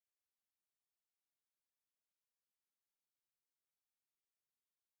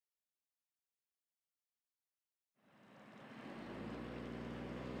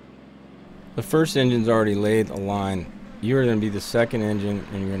The first engine's already laid a line. You're going to be the second engine,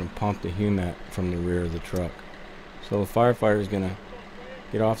 and you're going to pump the Humat from the rear of the truck. So the firefighter is going to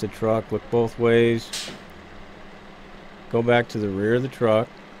get off the truck, look both ways, go back to the rear of the truck,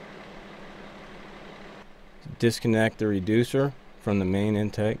 disconnect the reducer from the main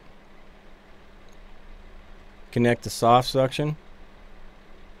intake, connect the soft suction.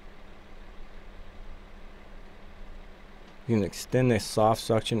 You can extend the soft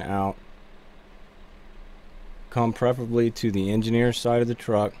suction out, come preferably to the engineer's side of the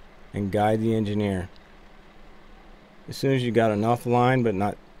truck and guide the engineer. As soon as you got enough line but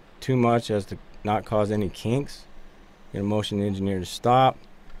not too much as to not cause any kinks, you're going to motion the engineer to stop,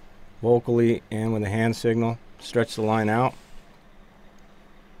 vocally and with a hand signal, stretch the line out.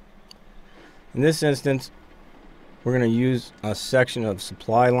 In this instance, we're going to use a section of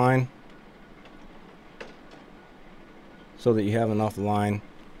supply line so that you have enough line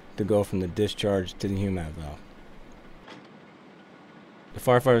to go from the discharge to the Humat valve. The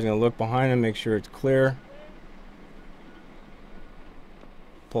firefighter is going to look behind him, make sure it's clear,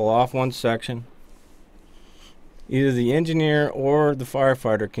 pull off one section. Either the engineer or the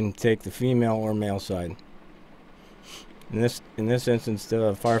firefighter can take the female or male side. In this instance,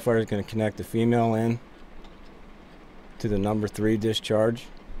 the firefighter is going to connect the female in to the number 3 discharge.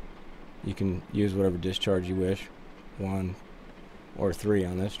 You can use whatever discharge you wish, 1 or 3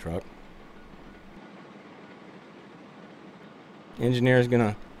 on this truck. Engineer is going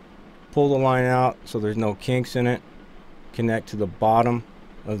to pull the line out so there's no kinks in it, connect to the bottom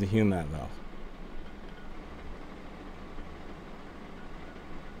of the Humat valve.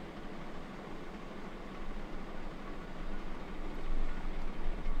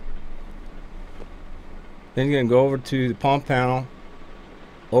 Then you're going to go over to the pump panel,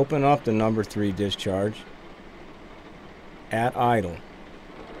 open up the number 3 discharge at idle.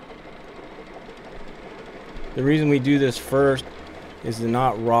 The reason we do this first is to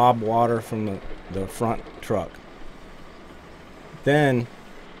not rob water from the front truck. Then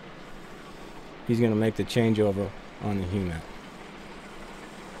he's going to make the changeover on the Humat.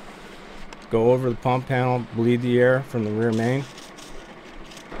 Go over the pump panel, bleed the air from the rear main.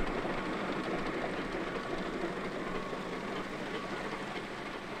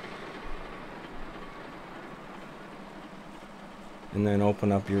 And then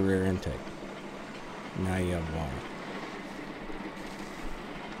open up your rear intake. Now you have water.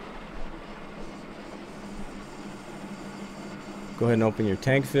 Go ahead and open your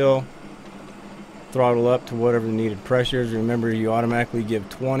tank fill. Throttle up to whatever the needed pressure is. Remember, you automatically give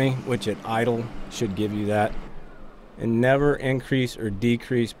 20, which at idle should give you that. And never increase or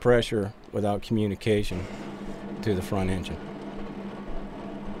decrease pressure without communication to the front engine.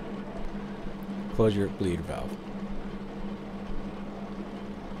 Close your bleeder valve.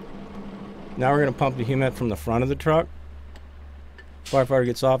 Now we're going to pump the Humat from the front of the truck. Firefighter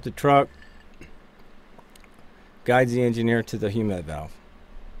gets off the truck, guides the engineer to the Humat valve.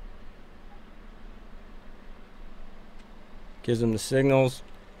 Gives them the signals,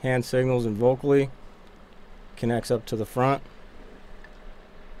 hand signals and vocally. Connects up to the front.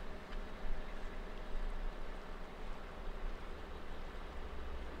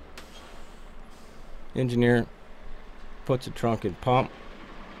 Engineer puts a trunk in pump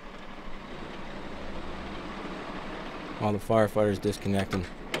while the firefighter is disconnecting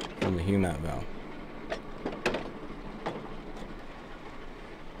from the Humat valve.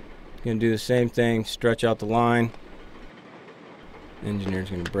 Going to do the same thing, stretch out the line.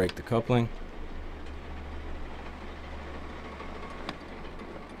 Engineer's going to break the coupling.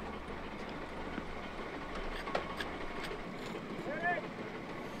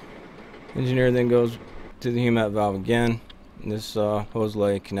 Engineer then goes to the Humat valve again. And this hose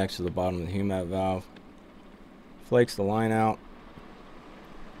leg connects to the bottom of the Humat valve. Flakes the line out.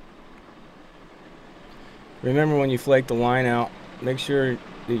 Remember, when you flake the line out, make sure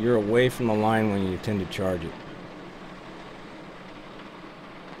that you're away from the line when you intend to charge it.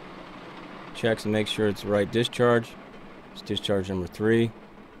 Checks and make sure it's the right discharge. It's discharge number 3.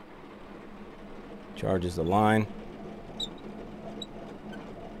 Charges the line.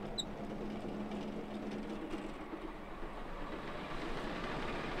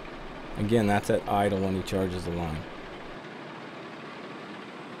 Again, that's at idle when he charges the line.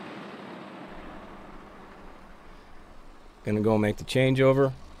 Gonna go make the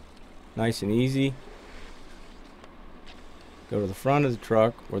changeover. Nice and easy. Go to the front of the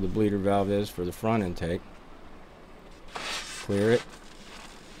truck where the bleeder valve is for the front intake. Clear it.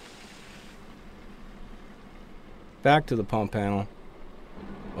 Back to the pump panel.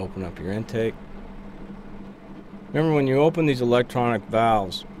 Open up your intake. Remember, when you open these electronic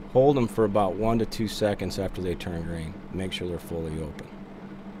valves, Hold them for about 1 to 2 seconds after they turn green. Make sure they're fully open.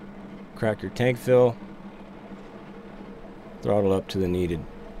 Crack your tank fill. Throttle up to the needed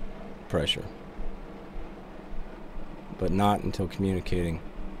pressure, but not until communicating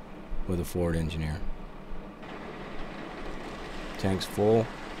with a forward engineer. Tank's full.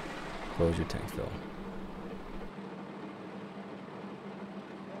 Close your tank fill.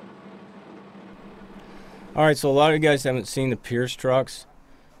 Alright, so a lot of you guys haven't seen the Pierce trucks.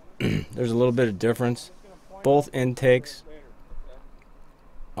 There's a little bit of difference. Both intakes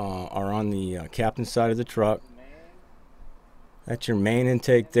are on the captain's side of the truck. That's your main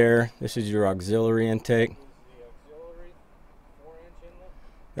intake there. This is your auxiliary intake.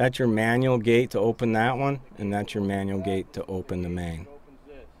 That's your manual gate to open that one, and that's your manual gate to open the main.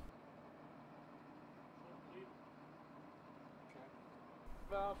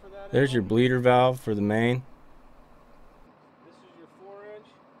 There's your bleeder valve for the main. This is your 4-inch.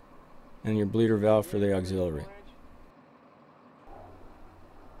 And your bleeder valve for the auxiliary.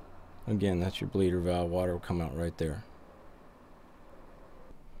 Again, that's your bleeder valve. Water will come out right there.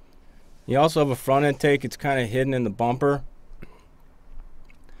 You also have a front intake. It's kind of hidden in the bumper.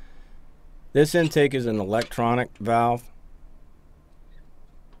 This intake is an electronic valve.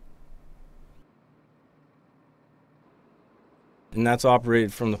 And that's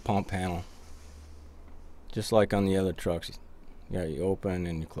operated from the pump panel. Just like on the other trucks. Yeah, you open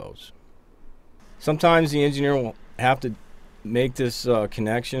and you close. Sometimes the engineer will have to make this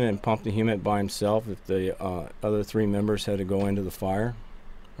connection and pump the Humat by himself if the other 3 members had to go into the fire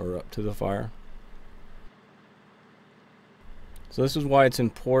or up to the fire. So this is why it's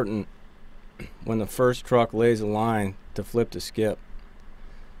important when the first truck lays a line to flip to skip,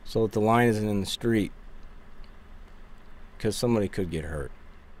 so that the line isn't in the street, because somebody could get hurt.